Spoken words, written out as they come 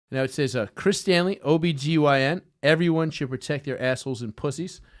Now it says, Chris Stanley, OBGYN. Everyone should protect their assholes and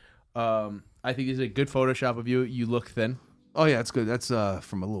pussies. I think this is a good Photoshop of you. You look thin. Oh, yeah, that's good. That's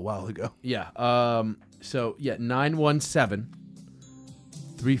from a little while ago. Yeah. So, yeah,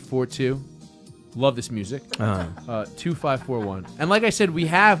 917-342. Love this music. 2541. And like I said,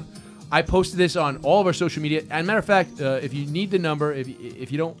 I posted this on all of our social media. And matter of fact, if you need the number, if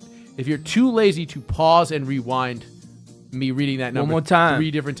you're too lazy to pause and rewind me reading that number one more time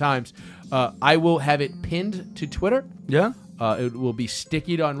 3 different times, I will have it pinned to Twitter. Yeah. It will be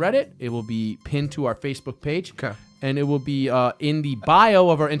stickied on Reddit. It will be pinned to our Facebook page. Okay. And it will be in the bio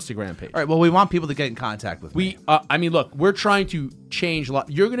of our Instagram page. All right, well, we want people to get in contact with me. I mean, look, we're trying to change a lot.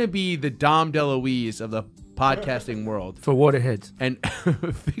 You're going to be the Dom DeLuise of the podcasting world. For waterheads. And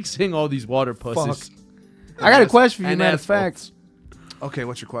fixing all these water pussies. I got a question for you, matter of fact. Okay,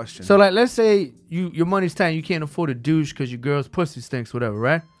 what's your question? So, like, let's say your money's tight, you can't afford a douche because your girl's pussy stinks, whatever,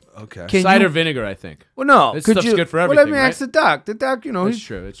 right? Okay. Cider vinegar, I think. Well, no. This stuff's good for everything, well, let me right? ask the doc. The doc, you know. It's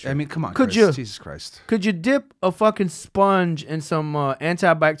true. It's true. I mean, come on, Could Chris. you- Jesus Christ. Could you dip a fucking sponge in some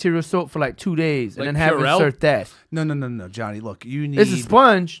antibacterial soap for like 2 days and Like then have Purell? insert that? No, Johnny. Look, you need. It's a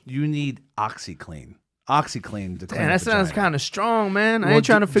sponge. You need OxyClean. OxyClean to clean Damn, a that sounds vagina. kind of strong, man. I Well, ain't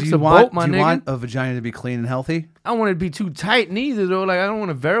trying to do fix you a want, boat, my do you nigga. want a vagina to be clean and healthy? I don't want it to be too tight neither, though. Like, I don't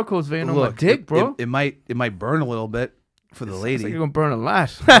want a varicose vein on my dick, bro. It might burn a little bit for the It's lady, like you're gonna burn a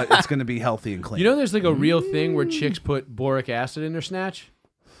lot. but it's going to be healthy and clean. You know, there's like a real thing where chicks put boric acid in their snatch.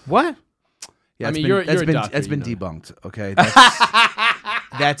 What? Yeah, I it's mean, been, you're a doctor, that's been you know. debunked. Okay,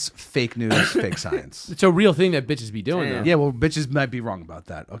 that's fake news, fake science. It's a real thing that bitches be doing, though. Yeah, well, bitches might be wrong about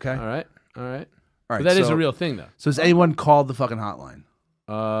that. Okay, All right. all right. But that is a real thing, though. So has anyone called the fucking hotline?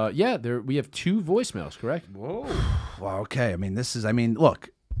 Yeah, we have 2 voicemails, correct? Whoa. Well, okay. I mean, look,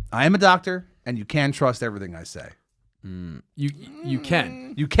 I am a doctor, and you can trust everything I say. You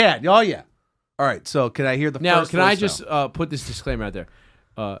can. You can. Oh yeah. All right. So can I hear the Now, first can I voicemail? just put this disclaimer out there?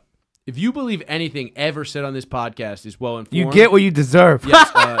 If you believe anything ever said on this podcast is well informed, You get what you deserve.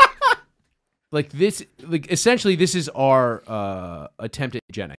 yes. Essentially, this is our attempt at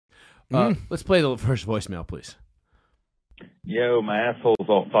eugenics. Let's play the first voicemail, please. Yo, my asshole's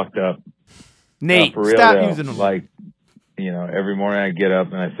all fucked up. Nate, for real, stop though. using them. Like, every morning I get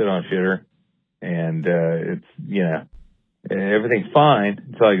up and I sit on shitter, and it's, everything's fine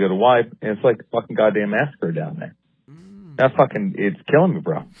until I go to wipe, and it's like a fucking goddamn massacre down there. That fucking, it's killing me,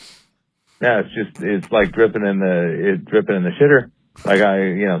 bro. Yeah, it's like dripping in the shitter. Like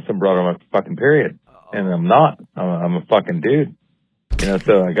some brought on my fucking period, and I'm not. I'm a fucking dude.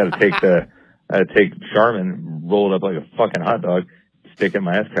 So I got to take Charmin, roll it up like a fucking hot dog, stick it in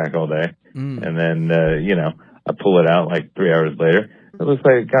my ass crack all day, and then I pull it out like 3 hours later. It looks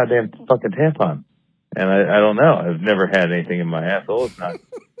like a goddamn fucking tampon. And I don't know. I've never had anything in my asshole. It's not.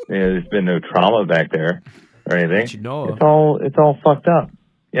 There's been no trauma back there or anything. That you know of. It's all fucked up.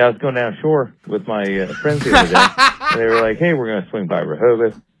 Yeah, I was going down shore with my friends the other day, and they were like, "Hey, we're going to swing by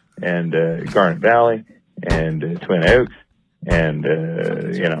Rehoboth and Garnet Valley and Twin Oaks." And,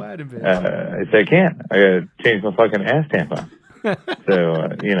 I said, I can't. I got to change my fucking ass tampon. So,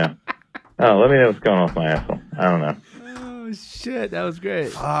 let me know what's going on with my asshole. I don't know. Oh, shit. That was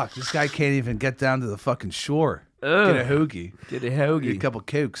great. Fuck, this guy can't even get down to the fucking shore. Ugh. Get a hoagie. Get a Get a hoagie. couple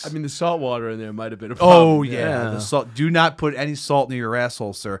cokes. I mean, the salt water in there might have been a problem. oh yeah. The salt. Do not put any salt near your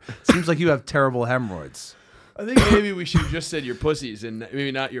asshole, sir. Seems like you have terrible hemorrhoids. I think maybe we should have just said your pussies and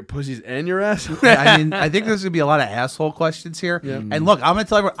maybe not your pussies and your ass. I mean, I think there's gonna be a lot of asshole questions here. Yeah. And look, I'm gonna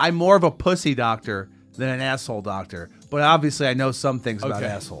tell you, I'm more of a pussy doctor than an asshole doctor. But obviously, I know some things about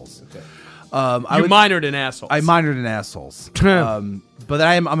assholes. Okay. I minored in assholes. I minored in assholes. But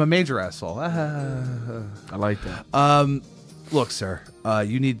I'm a major asshole. I like that. Look, sir,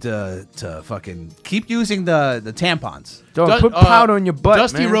 you need to fucking keep using the tampons. Don't put powder on your butt,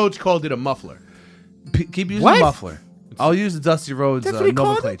 Dusty man. Rhodes called it a muffler. Keep using What? the muffler. I'll use the Dusty Rhodes That's what he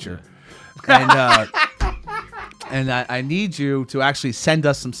called nomenclature. And I need you to actually send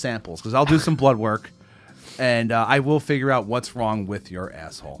us some samples because I'll do some blood work. And I will figure out what's wrong with your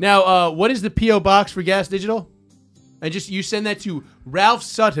asshole. Now, what is the P.O. box for Gas Digital? And just you send that to Ralph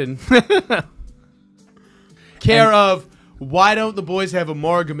Sutton, care of Why Don't the Boys Have a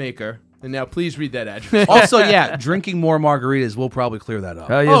Marga Maker? And now please read that address. Also, yeah, drinking more margaritas will probably clear that up.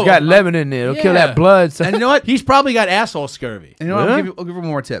 Oh, yeah, it's got lemon in there. It'll kill yeah. that blood. So. And you know what? He's probably got asshole scurvy. And you know what? Huh? I'll give you one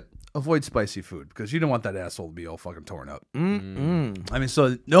more tip. Avoid spicy food because you don't want that asshole to be all fucking torn up. I mean,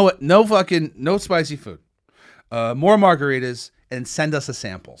 so no spicy food. More margaritas and send us a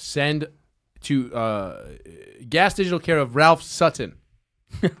sample. Send to Gas Digital, care of Ralph Sutton.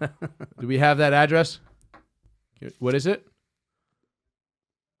 Do we have that address? What is it?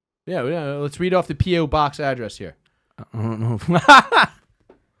 Yeah, let's read off the P.O. box address here. I don't know.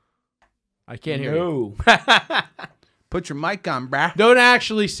 I can't hear you. Put your mic on, brah. Don't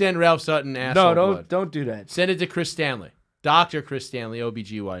actually send Ralph Sutton asshole blood. Don't do that. Send it to Chris Stanley. Dr. Chris Stanley,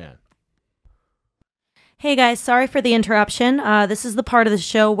 OBGYN. Hey guys, sorry for the interruption. This is the part of the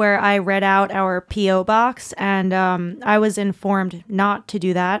show where I read out our P.O. box, and I was informed not to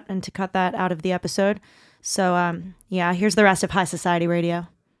do that and to cut that out of the episode. So, yeah, here's the rest of High Society Radio.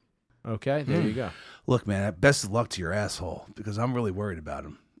 Okay, there you go. Look, man, best of luck to your asshole, because I'm really worried about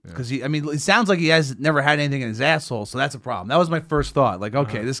him. Because I mean, it sounds like he has never had anything in his asshole, so that's a problem. That was my first thought. Like,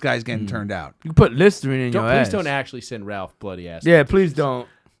 okay, this guy's getting turned out. You can put Listerine in your ass. Please don't actually send Ralph bloody ass. Yeah, please don't.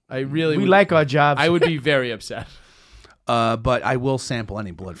 I really We would, like our jobs. I would be very upset. But I will sample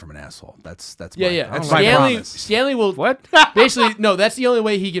any blood from an asshole. That's my, That's my Stanley, promise. Stanley will What? basically no. That's the only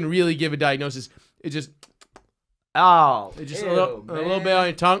way he can really give a diagnosis. It just Oh, a little bit on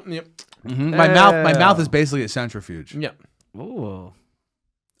your tongue. Yep. My mouth is basically a centrifuge. Yep. Ooh.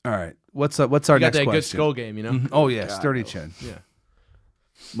 All right, what's our next You got that question? good skull game, you know. Oh yeah, sturdy chin. Yeah.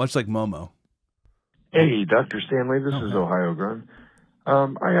 Much like Momo. Hey, Dr. Stanley, this is Ohio Grunt.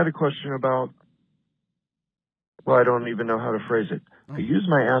 I had a question about, well, I don't even know how to phrase it. I use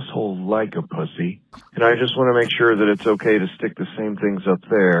my asshole like a pussy, and I just want to make sure that it's okay to stick the same things up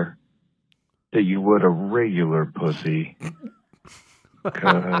there that you would a regular pussy,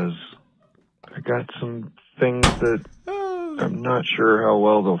 because I got some things that I'm not sure how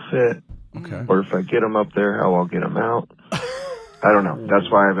well they'll fit, or if I get them up there, how I'll get them out. I don't know.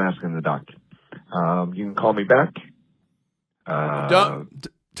 That's why I'm asking the doctor. You can call me back.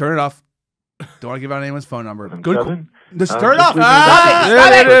 Turn it off. Don't want to give out anyone's phone number. Good. Seven. Just turn it off.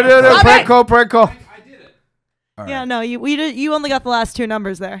 Prank call. All Yeah, right. no, you only got the last two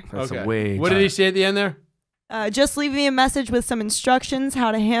numbers there. That's Okay. a wage. What did he say at the end there? Just leave me a message with some instructions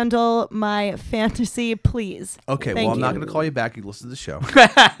how to handle my fantasy, please. Okay. Thank Well, I'm not you. going to call you back. You listen to the show.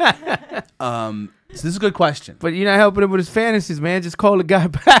 So this is a good question. But you're not helping him with his fantasies, man. Just call the guy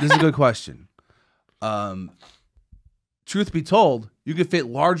back. This is a good question. Truth be told, you could fit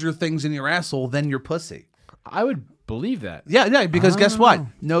larger things in your asshole than your pussy. I would believe that. Yeah, because guess what?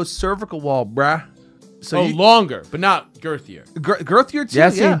 No cervical wall, bruh. So Longer, but not girthier. girthier too. Yeah, I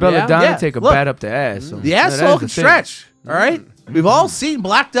seen Belladonna Yeah. take a Look, bat up the ass. So the that asshole is can a thing. stretch. All right, we've all seen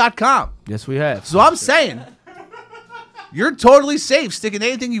Black.com. Yes, we have. So I'm saying, you're totally safe sticking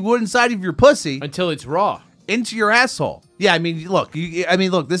anything you would inside of your pussy Until it's raw. into your asshole. Yeah, I mean, look,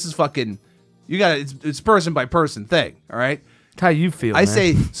 this is fucking. You got it's person by person thing. All right. How you feel? I man?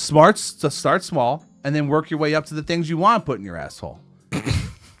 say start small and then work your way up to the things you want to put in your asshole.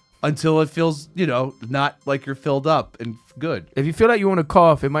 Until it feels, not like you're filled up and good. if you feel like you want to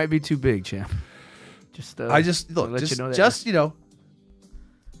cough, it might be too big, champ. Just I just look, let just, you know that.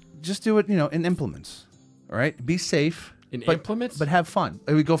 just do it, in implements. All right, be safe. In but, implements? but have fun.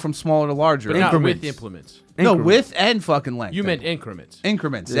 And we go from smaller to larger. But not Increments. with implements. No, width and fucking length. You meant increments.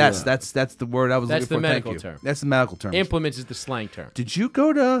 increments. Yeah. Yes, that's the word I was That's looking for. the medical Thank you. term. That's the medical term. Implements is the slang term. Did you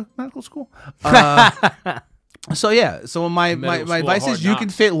go to medical school? So my Medical school advice of is you hard can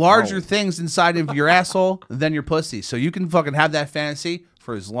knocks. fit larger things inside of your asshole than your pussy. So you can fucking have that fantasy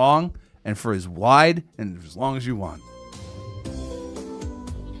for as long and for as wide and as long as you want.